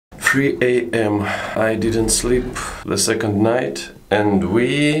3 a.m. I didn't sleep the second night and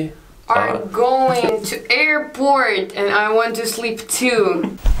we are going to airport and I want to sleep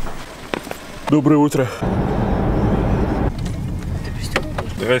too. Доброе утро.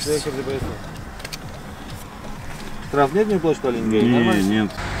 Здрасте. Штраф нет, не плачь, Полинга? Нет.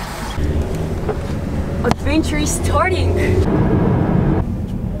 Adventure is starting.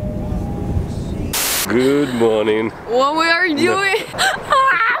 Good morning. What we are doing?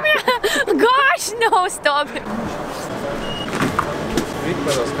 Gosh, no, stop it.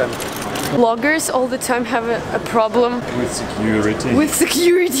 Vloggers all the time have a problem With security. with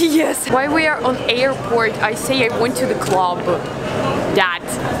security, yes. Why we are on airport, I say I went to the club. That.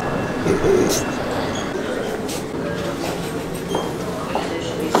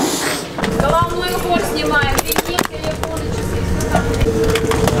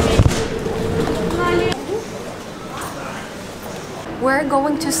 We're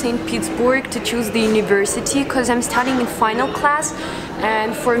going to Saint Petersburg to choose the university because I'm studying in final class,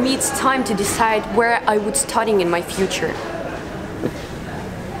 and for me it's time to decide where I would study in my future.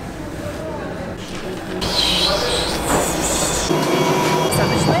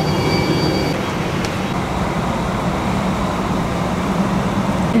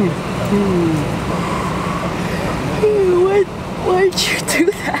 Why'd you do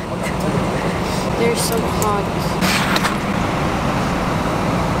that? They're so hot.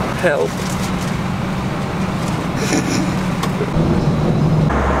 Help.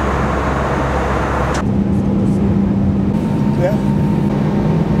 Yeah.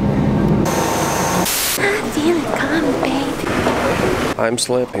 Feel it coming, babe. I'm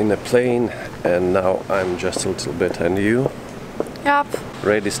slept in a plane and now I'm just a little bit, and you? Yup.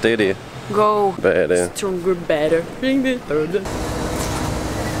 Ready, steady? Go. Better. Stronger, better.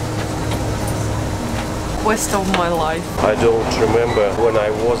 Quest of my life. I don't remember when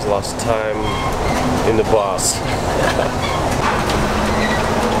I was last time in the bus.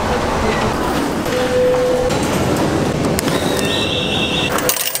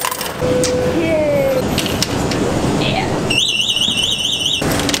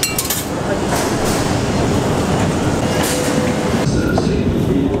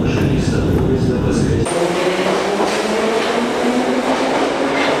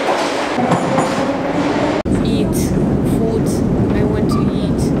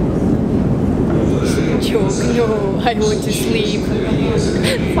 No, I want to sleep.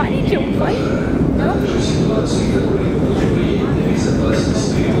 Funny joke, right? No?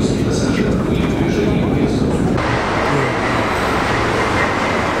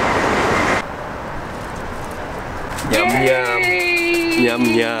 Yum yum. Yum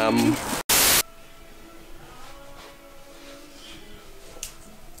yum.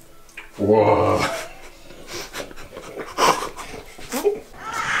 Whoa.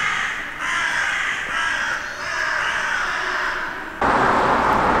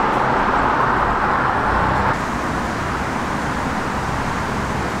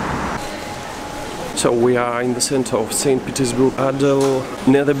 So we are in the center of Saint Petersburg. Adel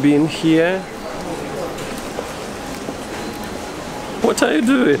never been here. What are you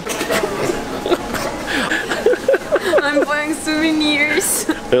doing? I'm buying souvenirs.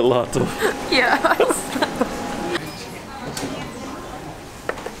 A lot of. Yes.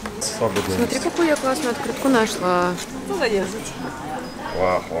 Свободно. Смотри, какую я классную открытку нашла.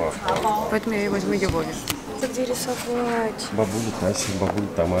 Вау, вау. Поэтому я и возьму его. Где рисовать? Бабуля Тасе, бабуля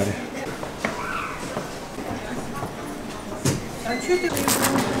Тамаре.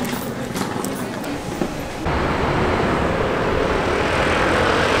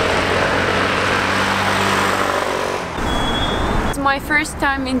 It's my first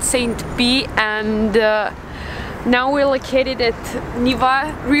time in Saint P, and now we're located at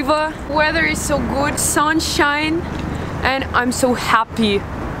Neva River. Weather is so good, sunshine, and I'm so happy.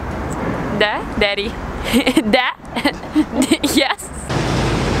 Da, daddy? Da? Yes.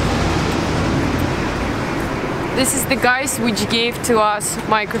 This is the guys which gave to us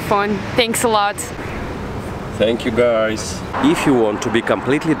microphone. Thanks a lot. Thank you guys. If you want to be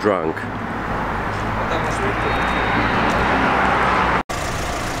completely drunk,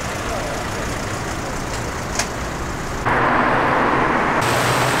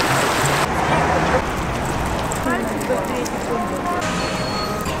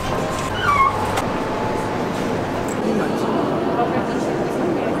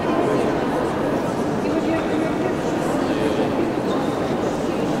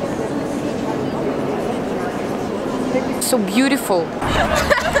 So beautiful.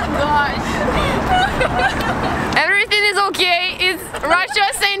 Gosh. Everything is okay. It's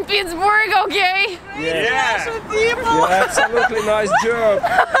Russia, Saint Petersburg, okay? yeah. Absolutely nice job.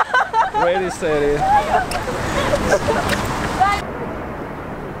 Ready, steady.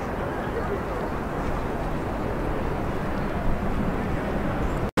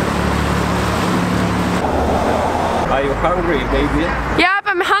 Are you hungry, baby? Yep,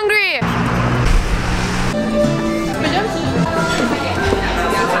 I'm hungry.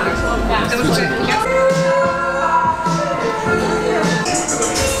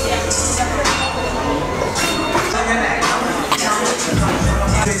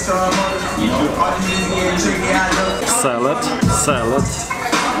 Salad, salad,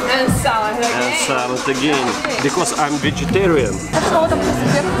 And salad again. and salad again. Because I'm vegetarian.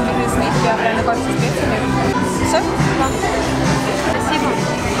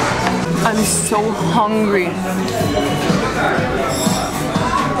 I'm so hungry.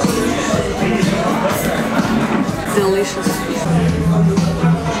 Delicious.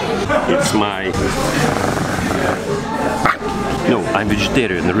 It's my... No, I'm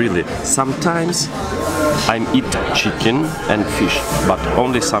vegetarian, really. Sometimes I eat chicken and fish, but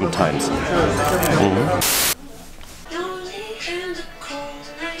only sometimes.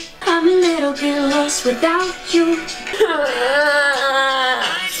 I'm a little bit lost without you.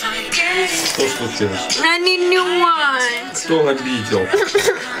 Что случилось? I need new one. Кто обидел?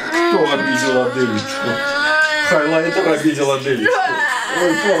 Кто обидел Аделечку? Хайлайтер обидел Аделечку.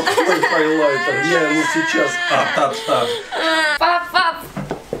 Ой, плохой хайлайтер. Я ему сейчас... А-та-та. Пап.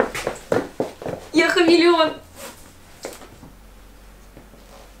 Я хамелеон.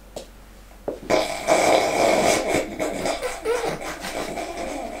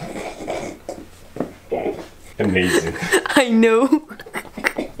 Amazing. I know.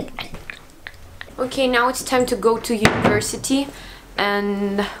 Okay, now it's time to go to university,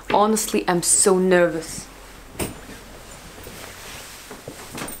 and honestly, I'm so nervous.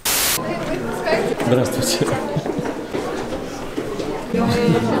 Здравствуйте.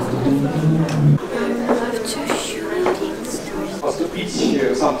 Поступить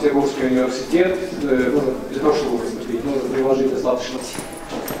в Санкт-Петербургский университет, для того, чтобы поступить, нужно приложить достаточно.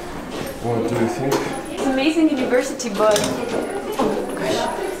 What do you think? It's an amazing university, but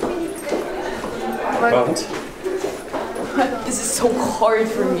this is so hard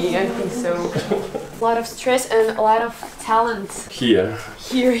for me. I think so. A lot of stress and a lot of talent Here.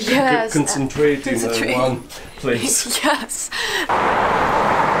 here. Yes. Concentrate in Concentrate. one place. Yes.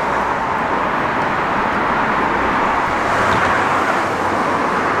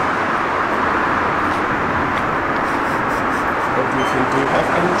 What do you think? Do you have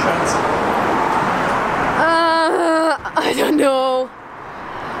any chance? I don't know.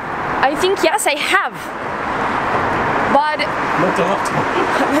 I think yes, I have. But Not a lot.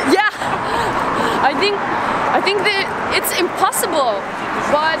 yeah, I think that it's impossible.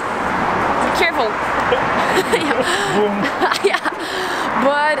 But be careful. Yeah.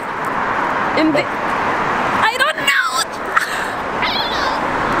 But in the I don't know.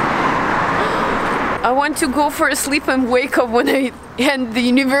 I want to go for a sleep and wake up when I end the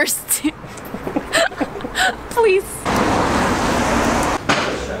university. Please.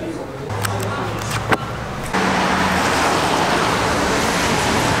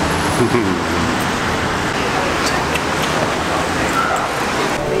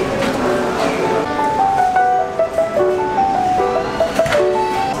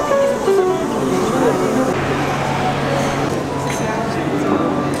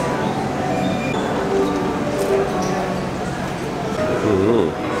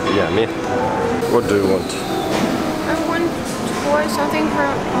 Yummy. What do you want? I want to buy something for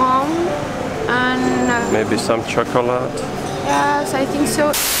mom and Maybe some chocolate? yes, I think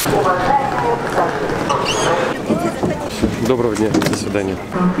so. Доброго дня. До свидания.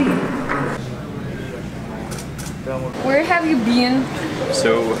 Where have you been?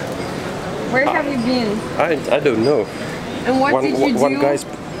 So, Where have you been? I don't know. And what did you do?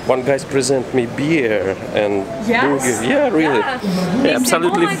 One guy's present me beer and Yes. burger. Yeah, really. They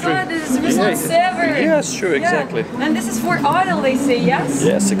Absolutely say, oh my free. god, this is Ruslan Sever. Yes, sure, Yeah. exactly. And this is for Adel, they say, yes?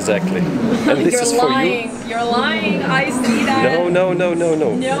 Yes, exactly. And this You're is for lying. You're lying. I see that. you. No. No? No.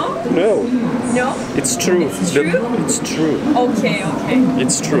 No? It's true. It's true? It's true. Okay.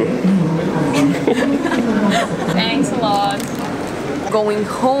 It's true. Thanks a lot. Going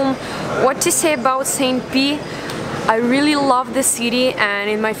home, what to say about Saint P? I really love the city, and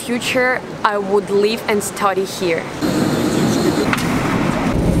in my future I would live and study here.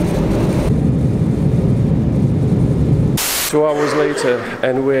 Two hours later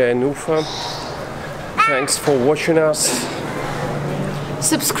and we're in Ufa. Thanks for watching us.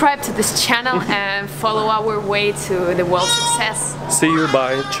 Subscribe to this channel and follow our way to the world success. See you,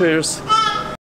 bye. Cheers.